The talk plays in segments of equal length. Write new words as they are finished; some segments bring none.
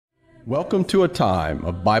Welcome to a time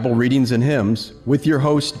of Bible readings and hymns with your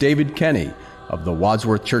host David Kenny of the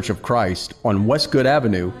Wadsworth Church of Christ on Westgood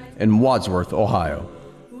Avenue in Wadsworth, Ohio.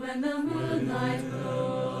 When the moonlight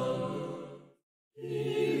glows, He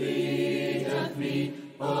leadeth me,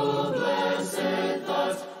 O blessed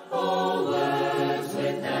thoughts, O words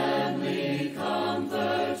with heavenly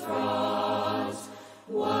comfort cross.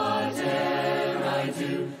 Whate'er I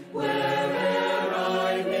do, where'er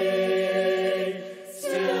I be,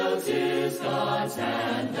 still 'tis God's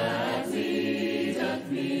hand that leadeth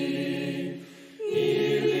me.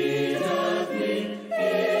 He leadeth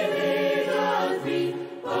me,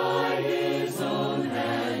 by His own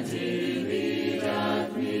hand He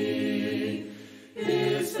leadeth me.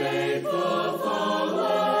 His faithful follower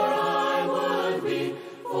I would be,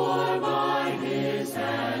 for by His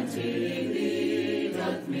hand He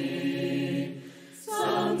leadeth me.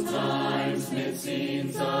 Sometimes mid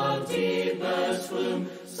scenes of deepest gloom,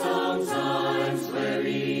 sometimes where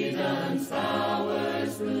Eden's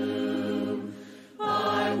bowers bloom,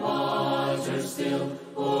 by water still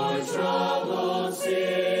or troubled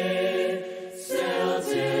sea, still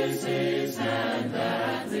 'tis His hand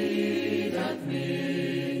that leadeth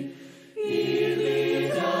me. He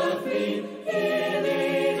leadeth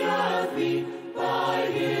me, by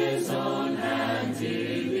His own hand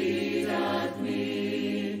He leadeth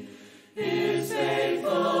me. His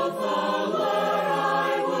faithful follower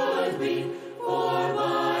I would be, for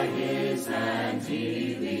by His hand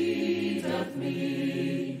He leadeth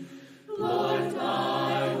me. Lord,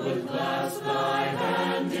 I would clasp Thy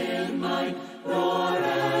hand in mine, nor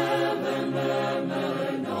ever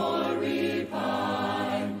murmur nor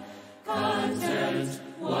repine, content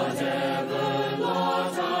whatever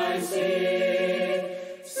lot I see,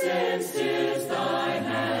 since 'tis Thy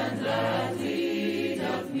hand that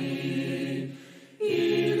leadeth me.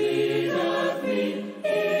 He leadeth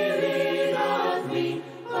me,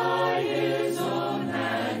 by His own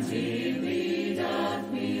hand He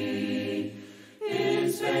leadeth me.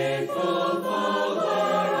 His faithful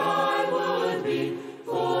follower I would be,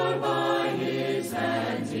 for by His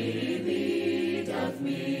hand He leadeth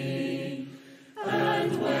me.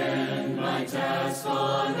 And when my task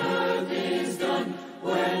on earth is done,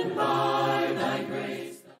 when by Thy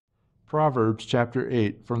grace... Proverbs chapter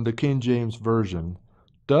 8 from the King James Version.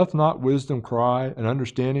 Doth not wisdom cry, and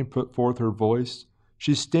understanding put forth her voice?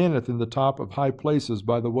 She standeth in the top of high places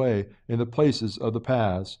by the way, in the places of the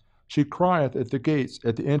paths. She crieth at the gates,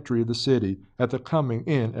 at the entry of the city, at the coming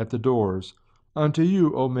in at the doors. Unto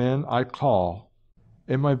you, O men, I call,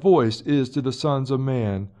 and my voice is to the sons of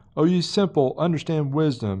man. O ye simple, understand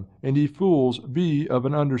wisdom, and ye fools, be of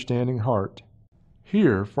an understanding heart.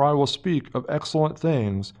 Hear, for I will speak of excellent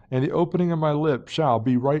things, and the opening of my lips shall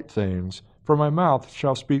be right things. For my mouth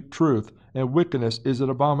shall speak truth, and wickedness is an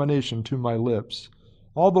abomination to my lips.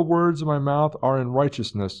 All the words of my mouth are in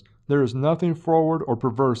righteousness, there is nothing froward or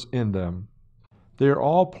perverse in them. They are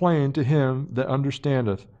all plain to him that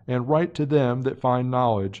understandeth, and right to them that find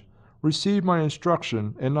knowledge. Receive my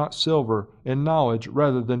instruction, and not silver, and knowledge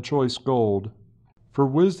rather than choice gold. For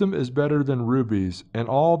wisdom is better than rubies, and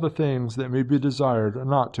all the things that may be desired are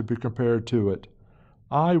not to be compared to it.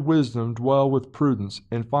 I, wisdom, dwell with prudence,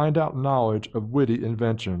 and find out knowledge of witty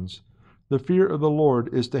inventions. The fear of the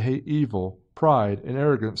Lord is to hate evil, pride and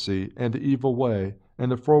arrogancy, and the evil way,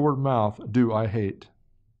 and the froward mouth do I hate.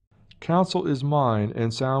 Counsel is mine,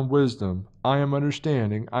 and sound wisdom. I am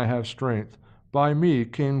understanding, I have strength. By me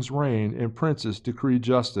kings reign, and princes decree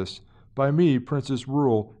justice. By me princes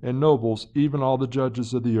rule, and nobles, even all the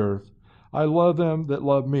judges of the earth. I love them that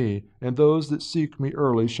love me, and those that seek me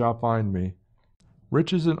early shall find me.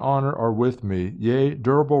 Riches and honor are with me, yea,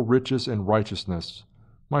 durable riches and righteousness.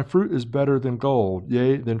 My fruit is better than gold,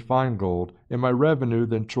 yea, than fine gold, and my revenue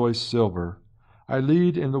than choice silver. I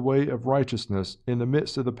lead in the way of righteousness, in the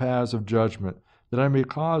midst of the paths of judgment, that I may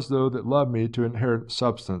cause those that love me to inherit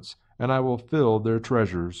substance, and I will fill their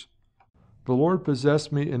treasures. The Lord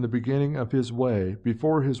possessed me in the beginning of His way,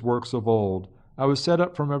 before His works of old. I was set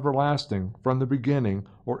up from everlasting, from the beginning,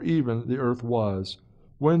 or even the earth was.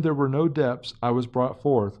 When there were no depths, I was brought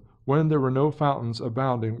forth, when there were no fountains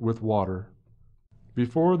abounding with water.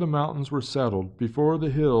 Before the mountains were settled, before the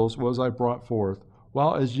hills was I brought forth,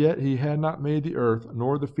 while as yet He had not made the earth,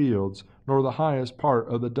 nor the fields, nor the highest part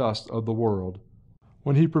of the dust of the world.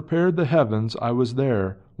 When He prepared the heavens, I was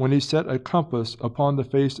there, when He set a compass upon the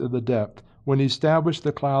face of the depth, when He established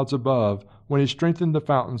the clouds above, when He strengthened the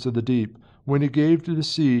fountains of the deep, when He gave to the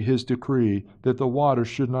sea His decree, that the waters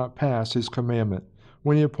should not pass His commandment,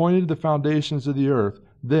 when He appointed the foundations of the earth,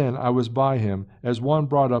 then I was by Him, as one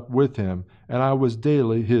brought up with Him, and I was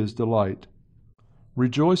daily His delight.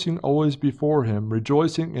 rejoicing always before him,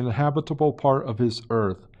 rejoicing in the habitable part of his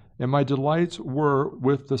earth. And my delights were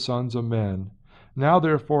with the sons of men. Now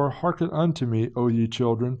therefore hearken unto me, O ye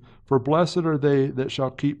children, for blessed are they that shall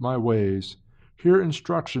keep my ways. Hear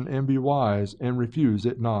instruction and be wise, and refuse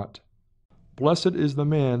it not. Blessed is the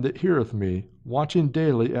man that heareth me, watching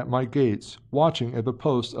daily at my gates, watching at the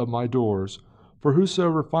posts of my doors. For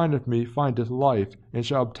whosoever findeth me findeth life, and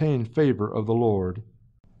shall obtain favor of the Lord.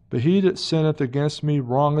 But he that sinneth against me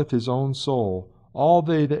wrongeth his own soul. All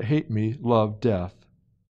they that hate me love death.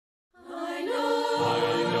 I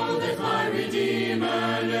know that my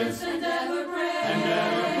Redeemer lives and ever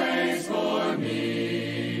prays for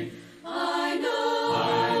me. I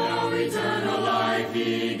know eternal life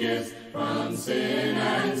he gives, from sin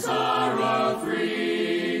and sorrow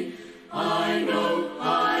free. I know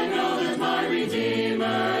that my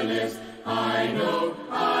Redeemer lives. I know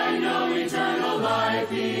eternal life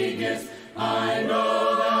he gives. I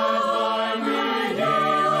know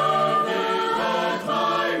that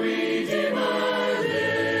my Redeemer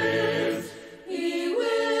lives. He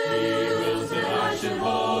wills that I should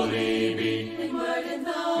wholly be, in word and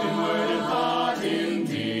thought, in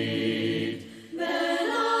deed. Then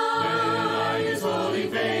I his holy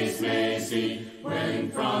face may see,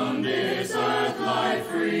 when from this earth life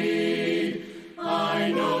freed.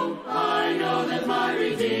 I know that my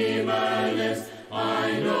Redeemer lives.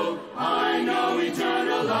 I know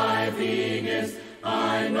eternal life he gives.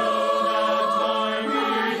 I know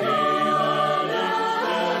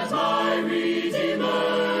that my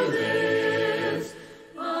Redeemer lives.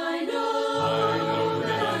 I know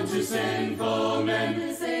that unto sinful men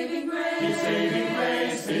his saving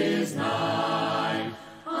grace is nigh.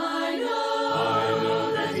 I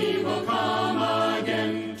know that he will come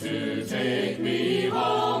again to take me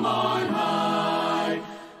home on high.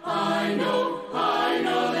 I know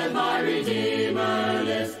that my Redeemer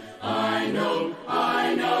lives. I know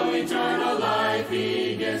eternal life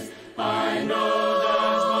he gives. I know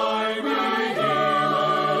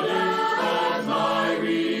that my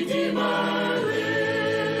Redeemer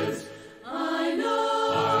lives. I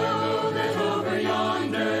know that over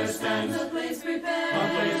yonder stands a place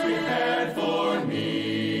prepared for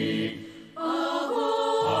me. A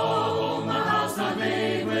home, a house not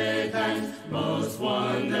made with hands, most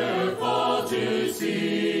wonderful to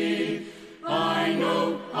see. I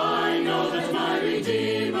know that my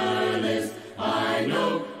Redeemer lives. I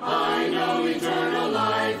know eternal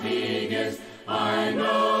life he gives. I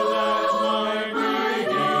know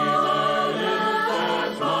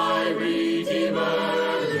that my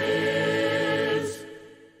Redeemer lives.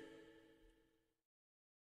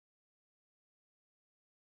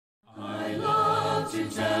 I love to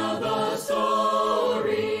tell the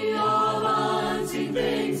story of unseen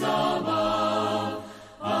things above,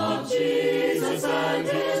 of Jesus and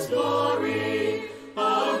his glory,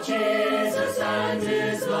 of Jesus and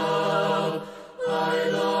his love. I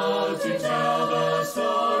love to tell the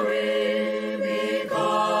story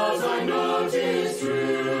because I know 'tis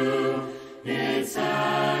true. It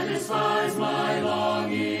satisfies my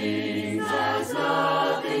longings as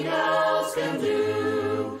nothing else can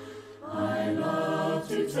do. I love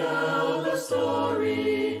to tell the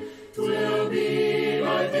story. 'Twill be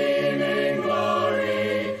my theme in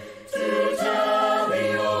glory to tell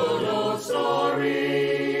the old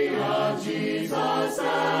story of Jesus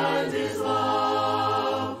and his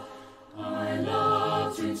love. I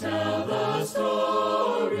love to tell the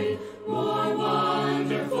story, more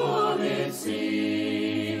wonderful it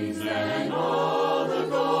seems than all the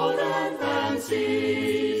golden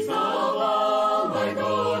fancies of all my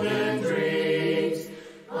golden dreams.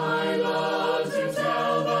 I love to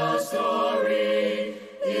tell the story.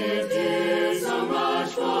 It did so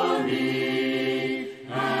much for me,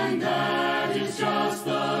 and that is just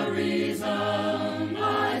the reason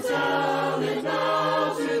I tell it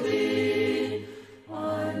now to thee.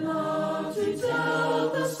 I love to tell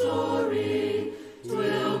the story.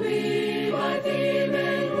 'Twill be my theme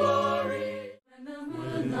in glory. When the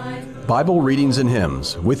moonlight Bible Readings and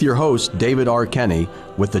Hymns with your host, David R. Kenny,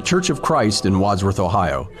 with the Church of Christ in Wadsworth,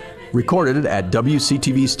 Ohio. Recorded at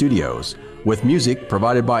WCTV Studios, with music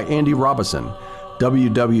provided by Andy Robison.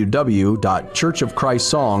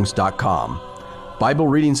 www.churchofchristSongs.com. Bible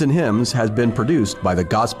Readings and Hymns has been produced by the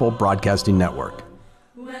Gospel Broadcasting Network.